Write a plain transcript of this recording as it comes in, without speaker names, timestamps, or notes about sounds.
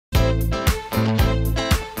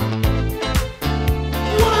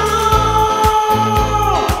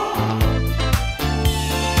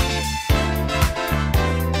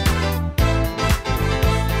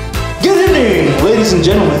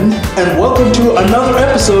and welcome to another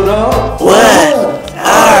episode of What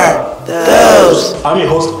Are Those? I'm your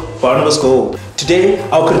host, Barnabas Gold. Today,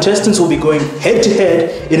 our contestants will be going head to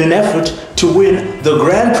head in an effort to win the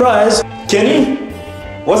grand prize. Kenny,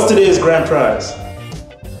 what's today's grand prize?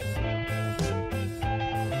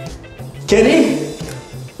 Kenny,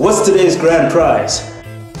 what's today's grand prize?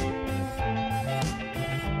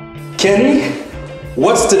 Kenny,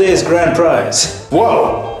 what's today's grand prize?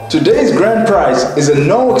 Whoa! Today's grand prize is a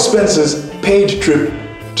no expenses paid trip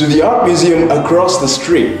to the art museum across the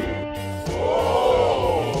street.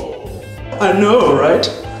 I know, right?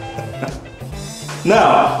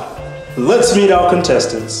 Now, let's meet our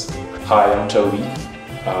contestants. Hi, I'm Toby.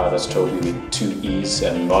 That's Toby with 2 E's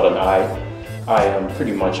and not an I. I am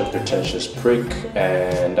pretty much a pretentious prick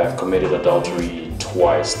and I've committed adultery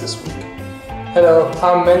twice this week. Hello,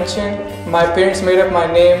 I'm Menchin. My parents made up my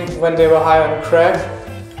name when they were high on crack.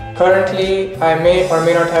 Currently, I may or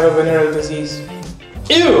may not have a venereal disease.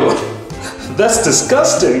 Ew! That's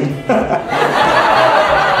disgusting!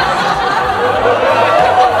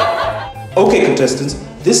 Okay, contestants,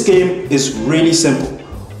 this game is really simple.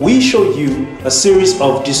 We show you a series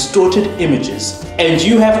of distorted images, and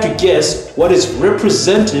you have to guess what is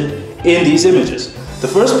represented in these images. The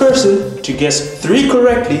first person to guess 3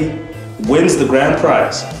 correctly wins the grand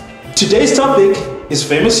prize. Today's topic is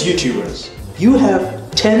famous YouTubers. You have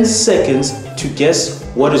 10 seconds to guess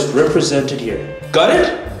what is represented here. Got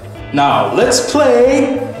it? Now let's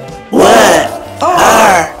play What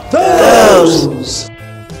Are Those?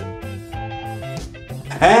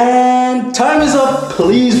 And time is up.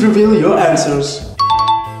 Please reveal your answers.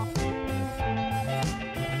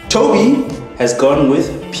 Toby has gone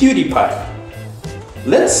with PewDiePie.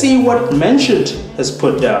 Let's see what Mentioned has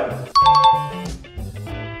put down.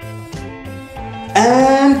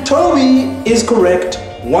 And Toby is correct.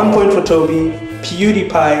 1 point for Toby.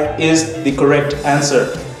 PewDiePie is the correct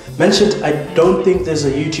answer. Mentioned, I don't think there's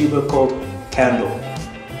a YouTuber called Candle.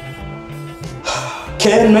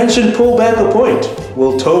 Can Mentioned pull back a point?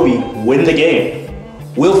 Will Toby win the game?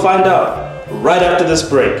 We'll find out right after this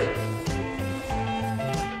break.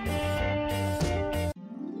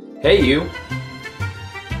 Hey you!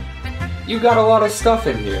 You got a lot of stuff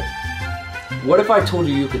in here. What if I told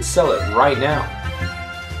you you could sell it right now?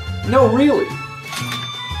 No, really!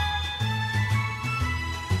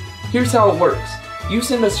 Here's how it works. You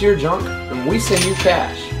send us your junk, and we send you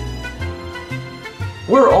cash.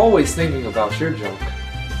 We're always thinking about your junk.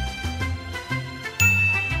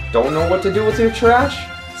 Don't know what to do with your trash?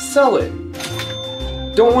 Sell it.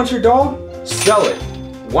 Don't want your dog? Sell it.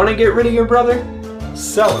 Want to get rid of your brother?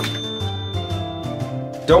 Sell him.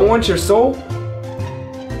 Don't want your soul?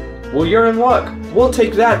 Well, you're in luck. We'll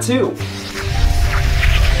take that too.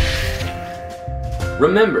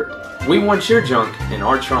 Remember, we want your junk in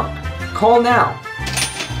our trunk. Call now.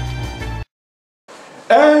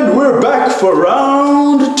 And we're back for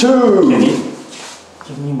round 2. Kenny,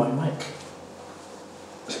 give me my mic.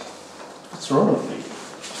 What's wrong with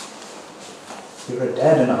you? You're a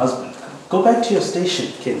dad and a husband. Go back to your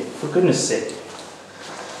station, Kenny, for goodness sake.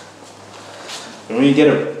 Can we get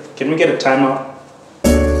a timeout?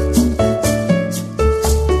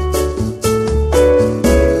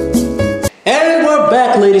 And we're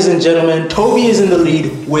back, ladies and gentlemen. Toby is in the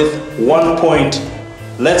lead with 1 point.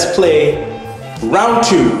 Let's play round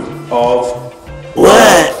 2 of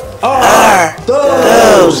What Are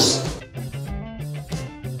Those?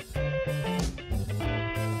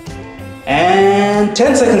 And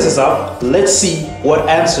 10 seconds is up. Let's see what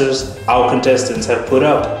answers our contestants have put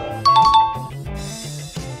up.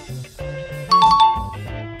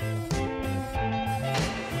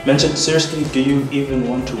 Mentioned, seriously, do you even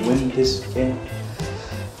want to win this game?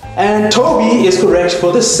 And Toby is correct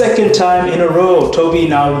for the 2nd time in a row. Toby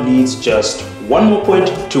now needs just 1 more point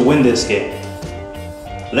to win this game.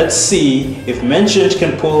 Let's see if Mentioned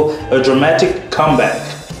can pull a dramatic comeback.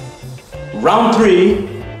 Round 3,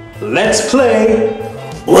 let's play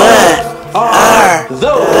What Are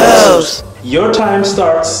Those? Your time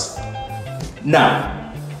starts now.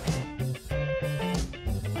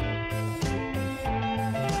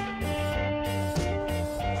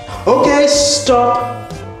 Okay,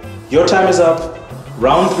 stop. Your time is up.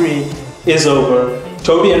 Round 3 is over.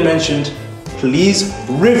 Toby and Mentioned, please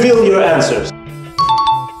reveal your answers.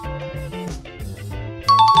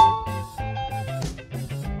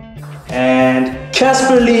 And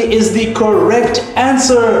Casperly is the correct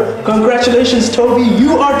answer. Congratulations, Toby.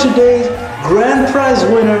 You are today's grand prize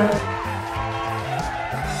winner.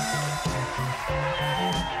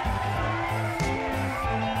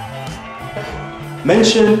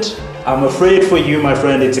 Mentioned, I'm afraid for you, my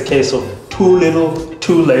friend, it's a case of too little,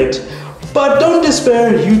 too late. But don't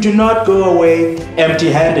despair, you do not go away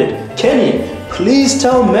empty-handed. Kenny, please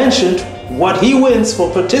tell Mentioned what he wins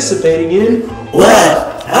for participating in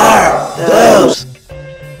What are those?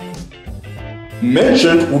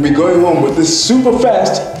 Mentioned will be going home with this super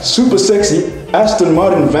fast, super sexy Aston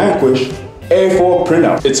Martin Vanquish A4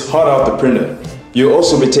 printout. It's hot out the printer. You'll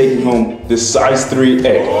also be taking home this size 3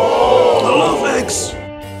 egg. I love eggs.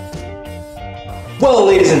 Well,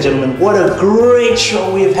 ladies and gentlemen, what a great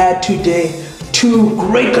show we have had today. 2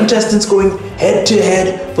 great contestants going head to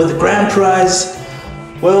head for the grand prize.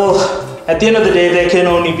 Well, at the end of the day, there can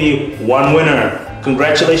only be one winner.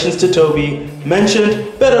 Congratulations to Toby.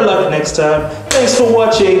 Mentioned, better luck next time. Thanks for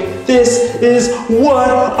watching. This is What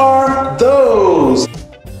Are Those?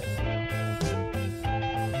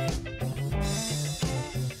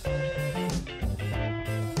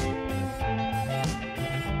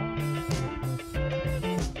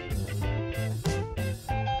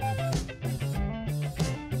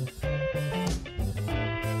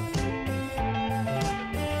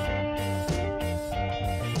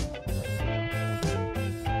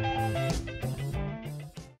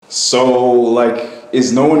 So, like,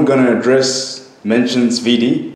 is no one gonna address Mentioned's VD?